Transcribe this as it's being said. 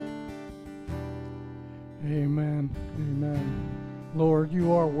Amen. Amen. Lord,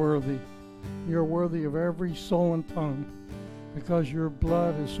 you are worthy. You're worthy of every soul and tongue because your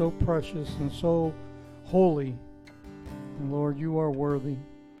blood is so precious and so holy. And Lord, you are worthy.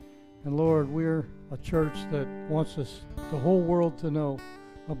 And Lord, we're a church that wants the whole world to know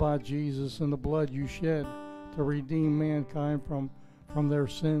about Jesus and the blood you shed to redeem mankind from their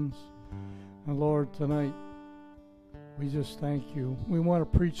sins. And Lord, tonight, we just thank you. We want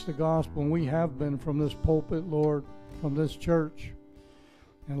to preach the gospel, and we have been from this pulpit, Lord, from this church.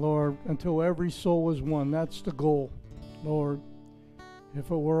 And Lord, until every soul is won, that's the goal, Lord.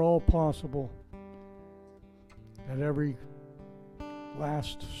 If it were all possible, that every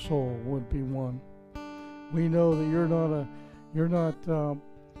last soul would be won. We know that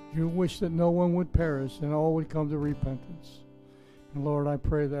you wish that no one would perish and all would come to repentance. And Lord, I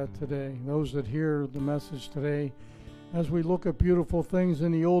pray that today, those that hear the message today, as we look at beautiful things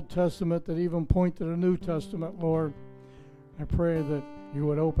in the Old Testament that even point to the New Testament, Lord, I pray that you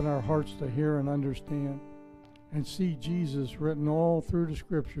would open our hearts to hear and understand and see Jesus written all through the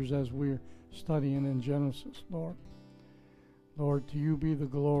Scriptures as we're studying in Genesis, Lord. Lord, to you be the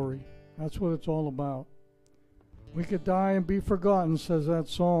glory. That's what it's all about. We could die and be forgotten, says that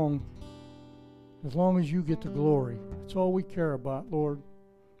song, as long as you get the glory. That's all we care about, Lord,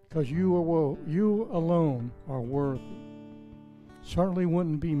 because you alone are worthy. Certainly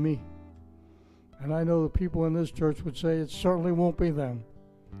wouldn't be me. And I know the people in this church would say it certainly won't be them.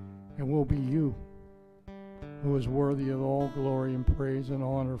 It will be you who is worthy of all glory and praise and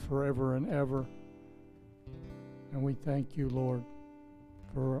honor forever and ever. And we thank you, Lord,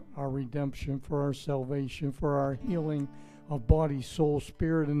 for our redemption, for our salvation, for our healing of body, soul,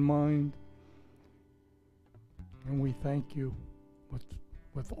 spirit, and mind. And we thank you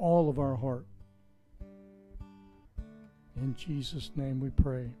with all of our heart. In Jesus' name we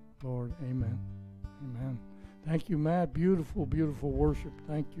pray, Lord. Amen. Amen. Thank you, Matt. Beautiful, beautiful worship.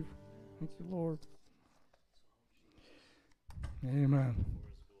 Thank you. Thank you, Lord. Amen.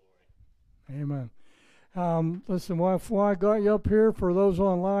 Amen. Listen, before I got you up here, for those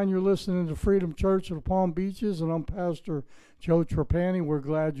online, you're listening to Freedom Church of the Palm Beaches, and I'm Pastor Joe Trapani. We're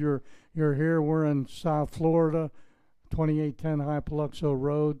glad you're here. We're in South Florida, 2810 High Paluxo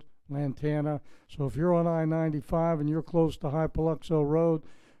Road, Lantana. So if you're on I-95 and you're close to High Paluxo Road,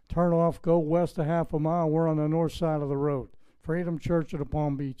 turn off, go west a half a mile. We're on the north side of the road. Freedom Church of the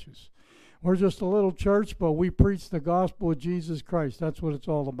Palm Beaches. We're just a little church, but we preach the gospel of Jesus Christ. That's what it's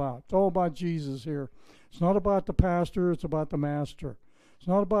all about. It's all about Jesus here. It's not about the pastor, it's about the master. It's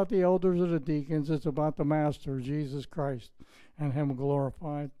not about the elders or the deacons, it's about the master, Jesus Christ, and him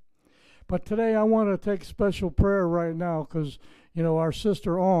glorified. But today I want to take special prayer right now because, our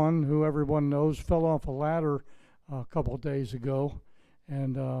sister On, who everyone knows, fell off a ladder a couple of days ago,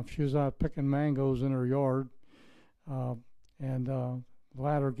 and she was out picking mangoes in her yard, and the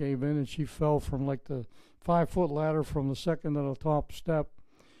ladder gave in, and she fell from like the 5-foot ladder from the second to the top step,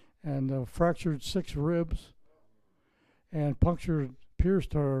 and fractured 6 ribs and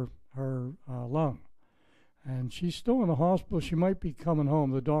pierced her lung. And she's still in the hospital. She might be coming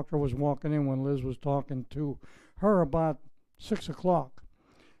home. The doctor was walking in when Liz was talking to her about 6 o'clock.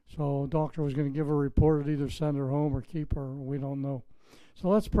 So the doctor was going to give her a report and either send her home or keep her. We don't know. So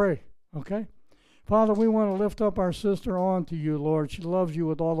let's pray, okay? Father, we want to lift up our sister On to you, Lord. She loves you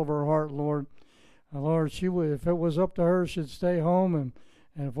with all of her heart, Lord. Lord, she would, if it was up to her, she'd stay home. And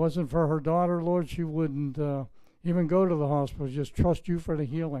if it wasn't for her daughter, Lord, she wouldn't even go to the hospital. Just trust you for the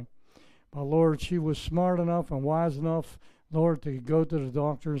healing. But, Lord, she was smart enough and wise enough, Lord, to go to the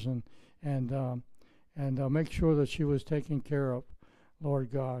doctors and make sure that she was taken care of, Lord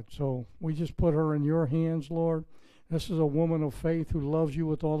God. So we just put her in your hands, Lord. This is a woman of faith who loves you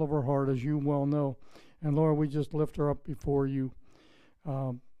with all of her heart, as you well know. And, Lord, we just lift her up before you.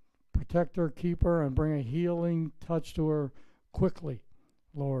 Protect her, keep her, and bring a healing touch to her quickly,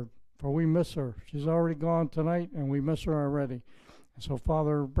 Lord, for we miss her. She's already gone tonight, and we miss her already. And so,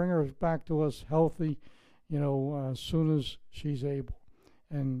 Father, bring her back to us healthy, as soon as she's able.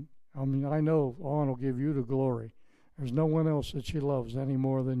 And, I know On will give you the glory. There's no one else that she loves any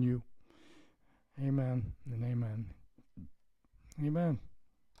more than you. Amen and amen. Amen.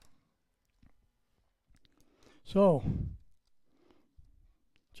 So,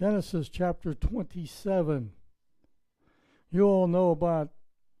 Genesis chapter 27. You all know about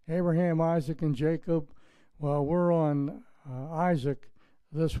Abraham, Isaac, and Jacob. Well, we're on Isaac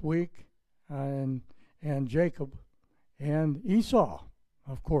this week, and Jacob, and Esau,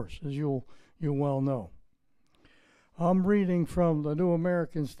 of course, as you well know. I'm reading from the New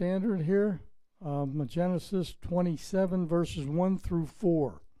American Standard here, Genesis 27, verses 1 through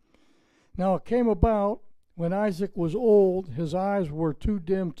 4. Now it came about when Isaac was old, his eyes were too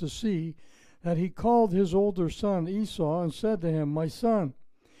dim to see, that he called his older son Esau and said to him, My son.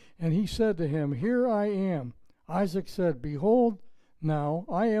 And he said to him, Here I am. Isaac said, Behold, now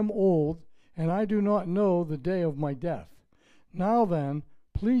I am old, and I do not know the day of my death. Now then,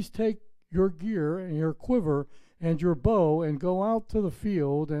 please take your gear and your quiver and your bow and go out to the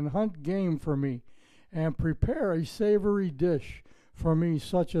field and hunt game for me, and prepare a savory dish for me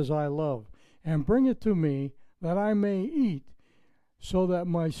such as I love, and bring it to me that I may eat, so that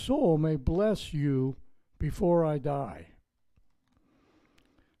my soul may bless you before I die.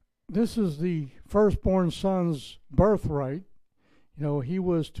 This is the firstborn son's birthright. You know, he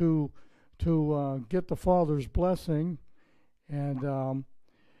was to get the father's blessing. And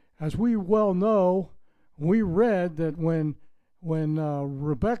as we well know, we read that when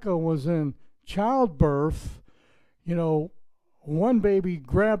Rebekah was in childbirth, you know, one baby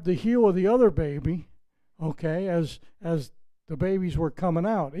grabbed the heel of the other baby, okay, as the babies were coming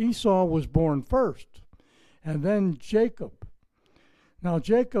out. Esau was born first, and then Jacob. Now,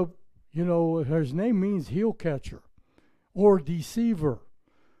 Jacob, you know, his name means heel catcher or deceiver.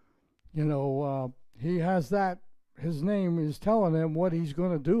 You know, he has that. His name is telling him what he's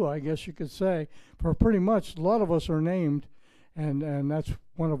going to do, I guess you could say. For pretty much, a lot of us are named, and that's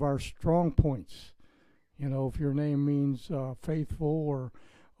one of our strong points. You know, if your name means faithful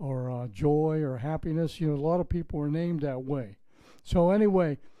or joy or happiness, you know, a lot of people are named that way. So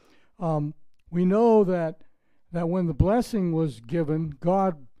anyway, we know that when the blessing was given,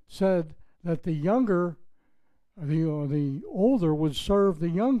 God said that the younger, the older would serve the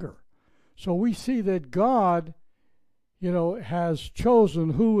younger. So we see that God, you know, has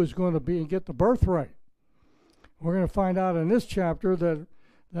chosen who is going to be and get the birthright. We're going to find out in this chapter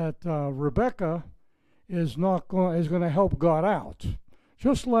that Rebekah is going to help God out,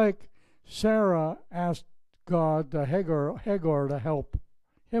 just like Sarah asked God, Hagar, to help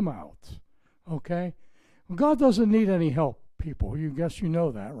him out. Okay, well, God doesn't need any help, people. You guess you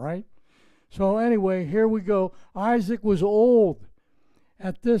know that, right? So anyway, here we go. Isaac was old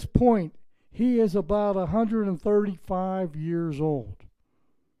at this point. He is about 135 years old.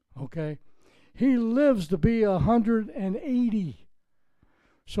 Okay, he lives to be 180.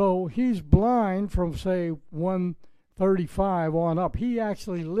 So he's blind from, say, 135 on up. He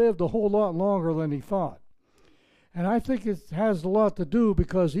actually lived a whole lot longer than he thought. And I think it has a lot to do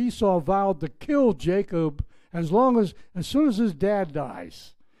because Esau vowed to kill Jacob as soon as his dad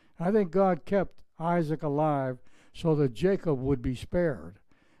dies. I think God kept Isaac alive so that Jacob would be spared,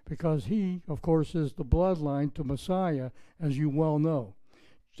 because he, of course, is the bloodline to Messiah, as you well know.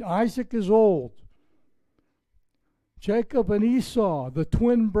 Isaac is old. Jacob and Esau, the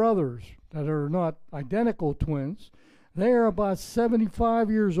twin brothers that are not identical twins, they are about 75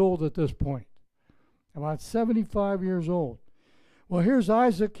 years old at this point. About 75 years old. Well, here's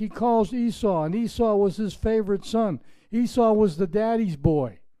Isaac. He calls Esau, and Esau was his favorite son. Esau was the daddy's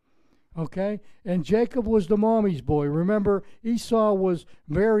boy. Okay? And Jacob was the mommy's boy. Remember, Esau was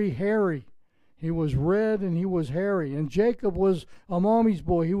very hairy. He was red and he was hairy. And Jacob was a mommy's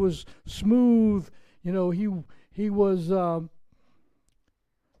boy. He was smooth. You know, he was, I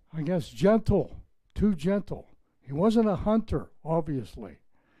guess, gentle. Too gentle. He wasn't a hunter, obviously.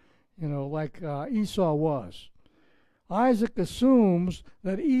 You know, like Esau was. Isaac assumes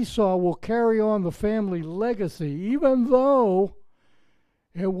that Esau will carry on the family legacy, even though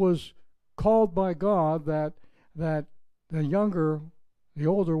it was called by God that the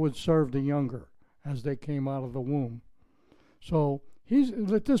older would serve the younger as they came out of the womb. So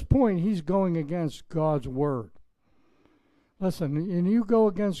at this point, he's going against God's word. Listen, and you go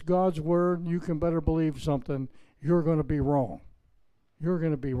against God's word, you can better believe something, you're going to be wrong. You're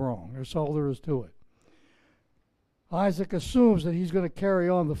going to be wrong. That's all there is to it. Isaac assumes that he's going to carry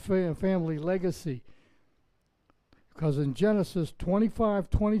on the family legacy, because in Genesis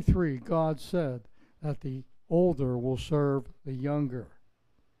 25:23, God said that the older will serve the younger.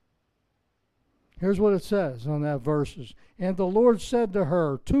 Here's what it says on that verses. And the Lord said to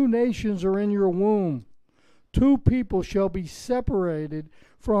her, 2 nations are in your womb. 2 people shall be separated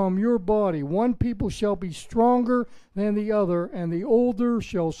from your body. 1 people shall be stronger than the other, and the older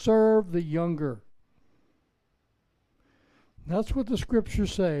shall serve the younger. That's what the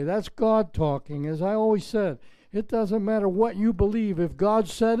scriptures say. That's God talking. As I always said, it doesn't matter what you believe. If God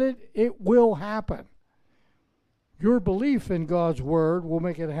said it, it will happen. Your belief in God's word will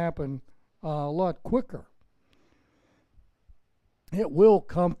make it happen a lot quicker. It will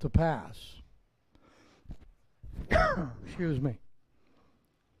come to pass. Excuse me.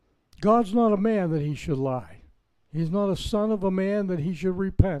 God's not a man that he should lie. He's not a son of a man that he should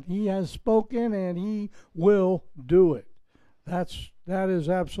repent. He has spoken and he will do it. That is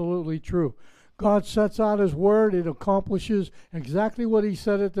absolutely true. God sets out his word. It accomplishes exactly what he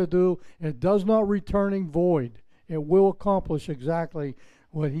said it to do. It does not returning void. It will accomplish exactly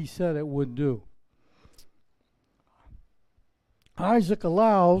what he said it would do. Isaac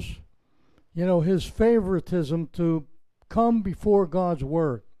allows, his favoritism to come before God's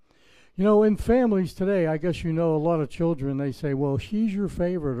word. In families today, I guess a lot of children, they say, well, she's your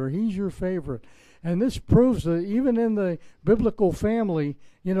favorite or he's your favorite. And this proves that even in the biblical family,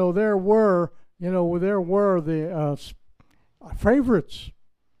 there were the favorites.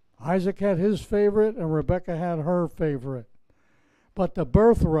 Isaac had his favorite and Rebekah had her favorite. But the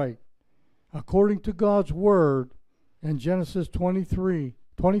birthright, according to God's word, in Genesis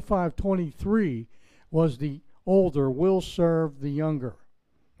 25:23, was the older will serve the younger.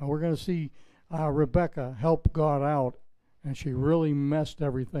 Now we're going to see Rebekah help God out, and she really messed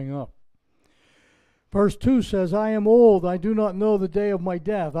everything up. Verse 2 says, I am old, I do not know the day of my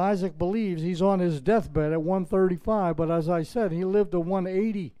death. Isaac believes he's on his deathbed at 135, but as I said, he lived to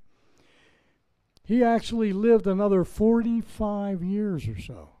 180. He actually lived another 45 years or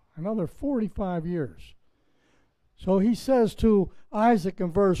so. Another 45 years. So he says to Isaac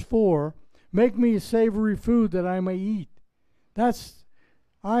in verse 4, make me a savory food that I may eat. That's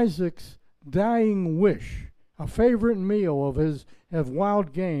Isaac's dying wish, a favorite meal of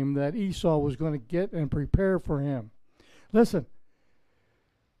wild game that Esau was going to get and prepare for him. Listen,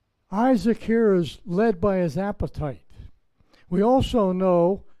 Isaac here is led by his appetite. We also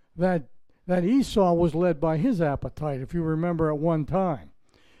know that Esau was led by his appetite, if you remember at one time.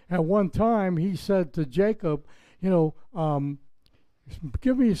 At one time, he said to Jacob, give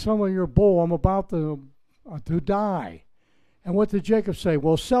me some of your bowl. I'm about to die. And what did Jacob say?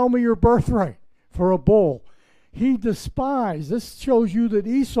 Well, sell me your birthright for a bowl. He despised. This shows you that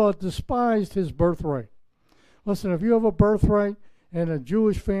Esau despised his birthright. Listen, if you have a birthright in a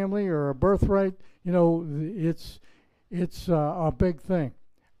Jewish family or a birthright, it's a big thing.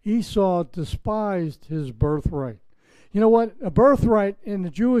 Esau despised his birthright. You know what? A birthright in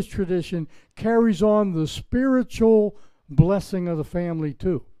the Jewish tradition carries on the spiritual blessing of the family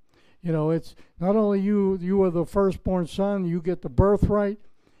too. It's not only you are the firstborn son, you get the birthright.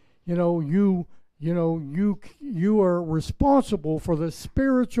 You are responsible for the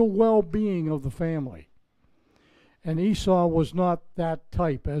spiritual well-being of the family. And Esau was not that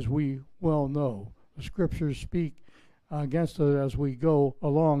type, as we well know. The scriptures speak against it as we go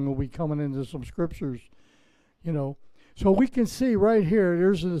along. We'll be coming into some scriptures, So we can see right here,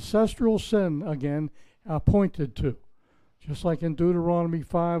 there's an ancestral sin again pointed to. Just like in Deuteronomy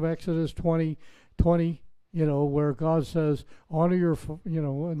 5, Exodus 20, where God says, honor your,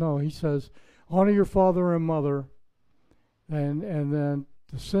 he says, honor your father and mother, and then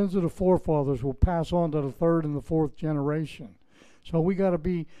the sins of the forefathers will pass on to the third and the fourth generation. So we got to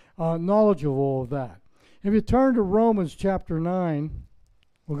be knowledgeable of that. If you turn to Romans chapter 9,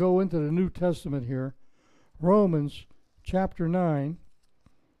 we'll go into the New Testament here. Romans chapter 9,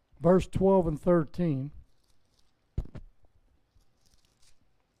 verse 12 and 13.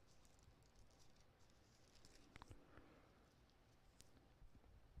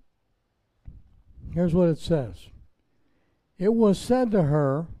 Here's what it says. It was said to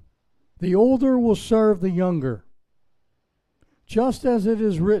her, the older will serve the younger. Just as it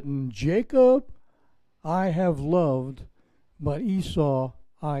is written, Jacob I have loved, but Esau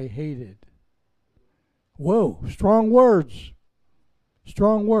I hated. Whoa, strong words.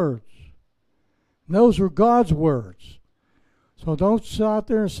 Strong words. And those were God's words. So don't sit out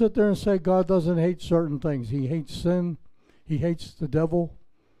there and say God doesn't hate certain things. He hates sin. He hates the devil.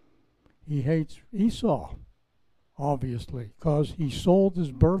 He hates Esau, obviously, because he sold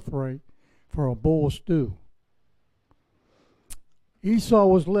his birthright for a bowl of stew. Esau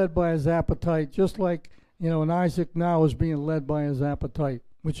was led by his appetite, just like, and Isaac now is being led by his appetite,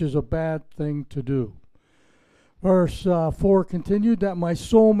 which is a bad thing to do. Verse 4 continued, that my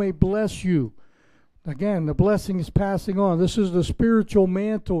soul may bless you. Again, the blessing is passing on. This is the spiritual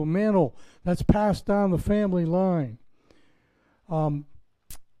mantle that's passed down the family line.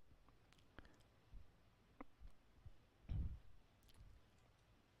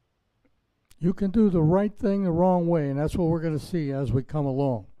 You can do the right thing the wrong way, and that's what we're going to see as we come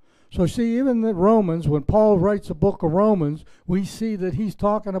along. So see, even in Romans, when Paul writes a book of Romans, we see that he's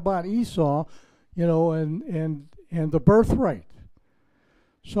talking about Esau, and the birthright.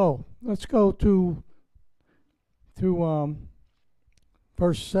 So let's go to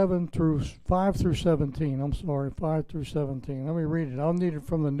verse 5 through 17. I'm sorry, 5 through 17. Let me read it. I'll read it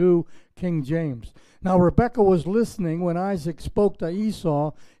from the New King James. Now Rebekah was listening when Isaac spoke to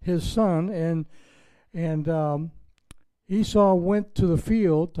Esau, his son, and Esau went to the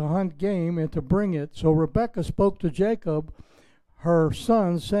field to hunt game and to bring it. So Rebekah spoke to Jacob, her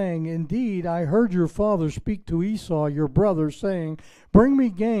son, saying, Indeed, I heard your father speak to Esau, your brother, saying, Bring me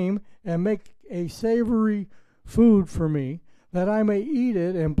game and make a savory food for me, that I may eat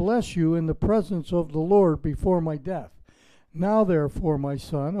it and bless you in the presence of the Lord before my death. Now therefore, my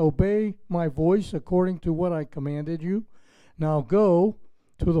son, obey my voice according to what I commanded you. Now go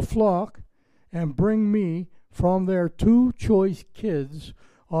to the flock and bring me from there 2 choice kids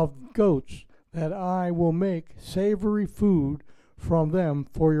of goats, that I will make savory food from them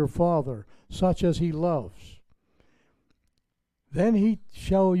for your father, such as he loves. Then you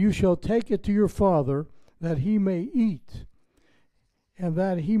shall take it to your father, that he may eat, and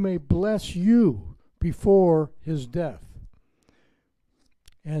that he may bless you before his death.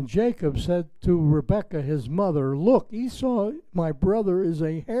 And Jacob said to Rebekah his mother, Look, Esau my brother is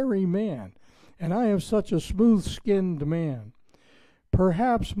a hairy man, and I am such a smooth-skinned man.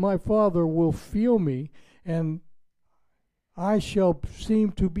 Perhaps my father will feel me, and I shall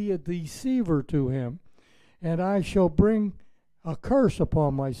seem to be a deceiver to him, and I shall bring a curse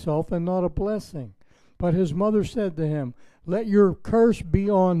upon myself and not a blessing. But his mother said to him, Let your curse be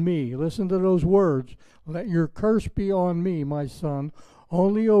on me. Listen to those words. Let your curse be on me, my son.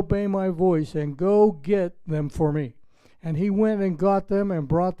 Only obey my voice and go get them for me. And he went and got them and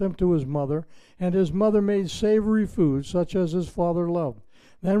brought them to his mother. And his mother made savory food, such as his father loved.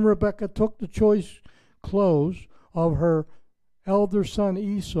 Then Rebekah took the choice clothes of her elder son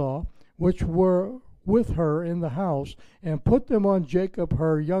Esau, which were with her in the house, and put them on Jacob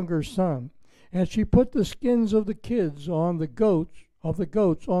her younger son. And she put the skins of the kids on the goats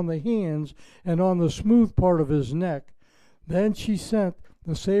on the hands and on the smooth part of his neck. Then she sent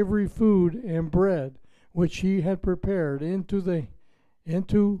the savory food and bread which she had prepared into the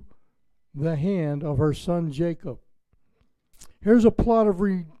hand of her son Jacob. Here's a plot of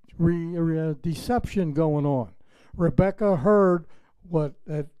deception going on. Rebekah heard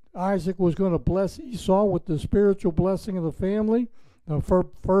that Isaac was going to bless Esau with the spiritual blessing of the family, the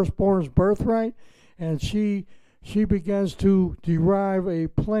firstborn's birthright, and she begins to derive a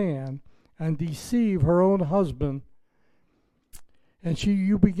plan and deceive her own husband. And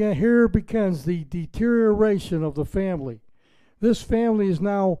here begins the deterioration of the family. This family is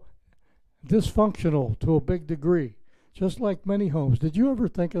now dysfunctional to a big degree, just like many homes. Did you ever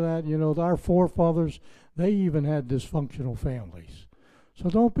think of that? You know, our forefathers, they even had dysfunctional families. So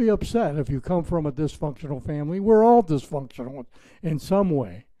don't be upset if you come from a dysfunctional family. We're all dysfunctional in some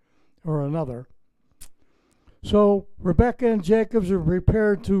way or another. So Rebekah and Jacob are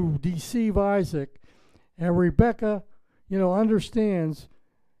prepared to deceive Isaac, and Rebekah, understands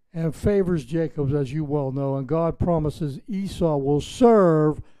and favors Jacob, as you well know, and God promises Esau will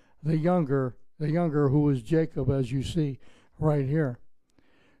serve the younger who is Jacob, as you see right here.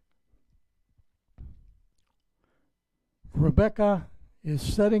 Rebekah is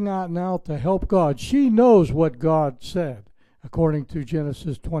setting out now to help God. She knows what God said, according to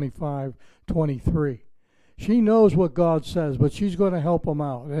Genesis 25:23. She knows what God says, but she's going to help him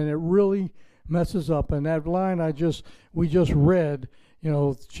out, and it really messes up. And that line we just read,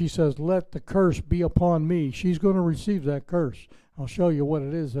 she says, "Let the curse be upon me." She's going to receive that curse. I'll show you what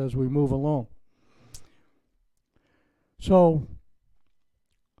it is as we move along. So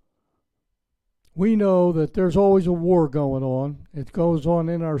we know that there's always a war going on. It goes on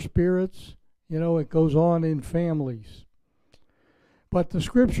in our spirits. It goes on in families. But the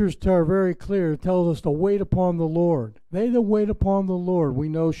scriptures are very clear. It tells us to wait upon the Lord. They that wait upon the Lord, we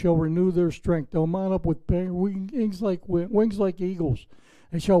know, shall renew their strength. They'll mount up with wings like eagles.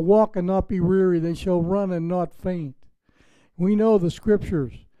 They shall walk and not be weary. They shall run and not faint. We know the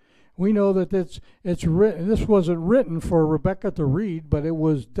scriptures. We know that it's written. This wasn't written for Rebekah to read, but it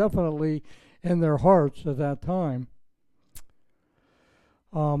was definitely in their hearts at that time.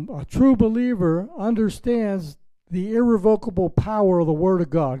 A true believer understands the irrevocable power of the Word of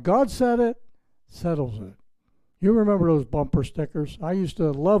God. God said it, settles it. You remember those bumper stickers? I used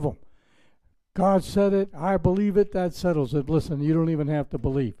to love them. God said it, I believe it, that settles it. Listen, you don't even have to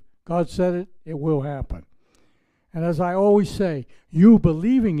believe. God said it, it will happen. And as I always say, you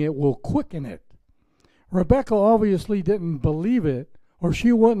believing it will quicken it. Rebekah obviously didn't believe it, or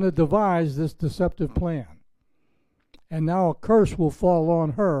she wouldn't have devised this deceptive plan. And now a curse will fall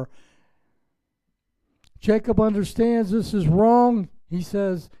on her. Jacob understands this is wrong. He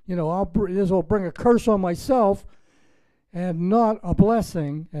says, this will bring a curse on myself. and not a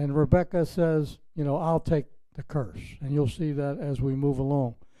blessing. And Rebekah says, I'll take the curse. And you'll see that as we move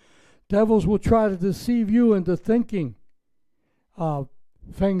along. Devils will try to deceive you into thinking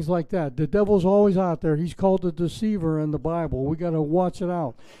things like that. The devil's always out there. He's called the deceiver in the Bible. We got to watch it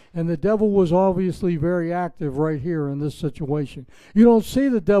out. And the devil was obviously very active right here in this situation. You don't see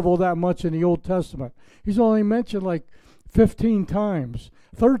the devil that much in the Old Testament. He's only mentioned like 15 times.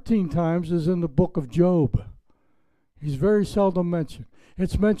 13 times is in the book of Job. He's very seldom mentioned.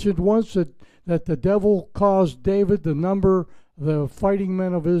 It's mentioned once that the devil caused David to number the fighting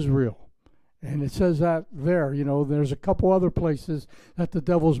men of Israel. And it says that there, there's a couple other places that the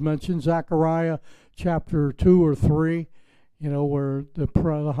devil's mentioned. Zechariah chapter 2 or 3, where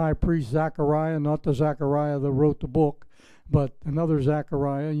the high priest Zechariah, not the Zechariah that wrote the book, but another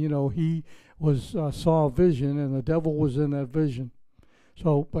Zechariah, he saw a vision, and the devil was in that vision.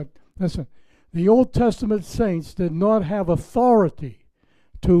 So, but listen, the Old Testament saints did not have authority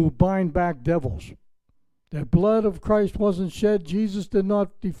to bind back devils. The blood of Christ wasn't shed. Jesus did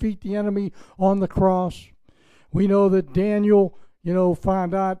not defeat the enemy on the cross. We know that Daniel,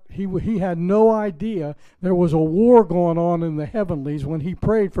 found out he had no idea there was a war going on in the heavenlies when he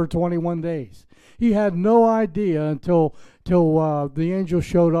prayed for 21 days. He had no idea until the angel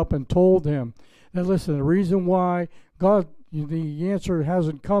showed up and told him. Now listen, the reason why the answer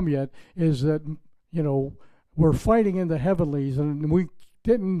hasn't come yet is that, we're fighting in the heavenlies, and we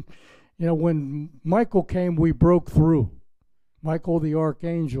didn't, when Michael came, we broke through. Michael the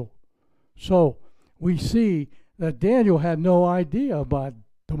archangel. So we see that Daniel had no idea about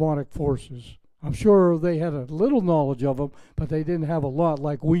demonic forces. I'm sure they had a little knowledge of them, but they didn't have a lot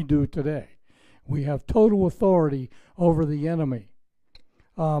like we do today. We have total authority over the enemy.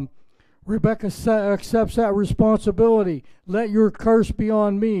 Rebekah accepts that responsibility. Let your curse be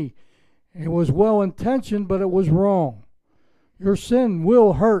on me. It was well-intentioned, but it was wrong. Your sin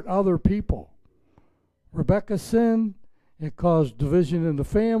will hurt other people. Rebekah's sin, it caused division in the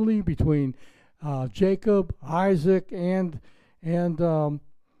family between Jacob, Isaac, and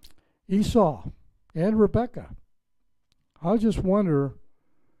Esau, and Rebekah. I just wonder,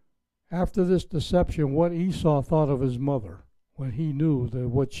 after this deception, what Esau thought of his mother when he knew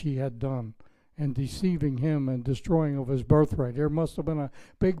what she had done and deceiving him and destroying of his birthright. There must have been a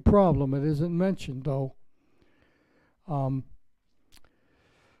big problem. It isn't mentioned, though.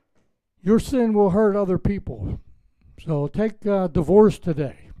 Your sin will hurt other people. So take divorce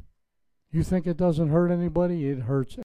today. You think it doesn't hurt anybody? It hurts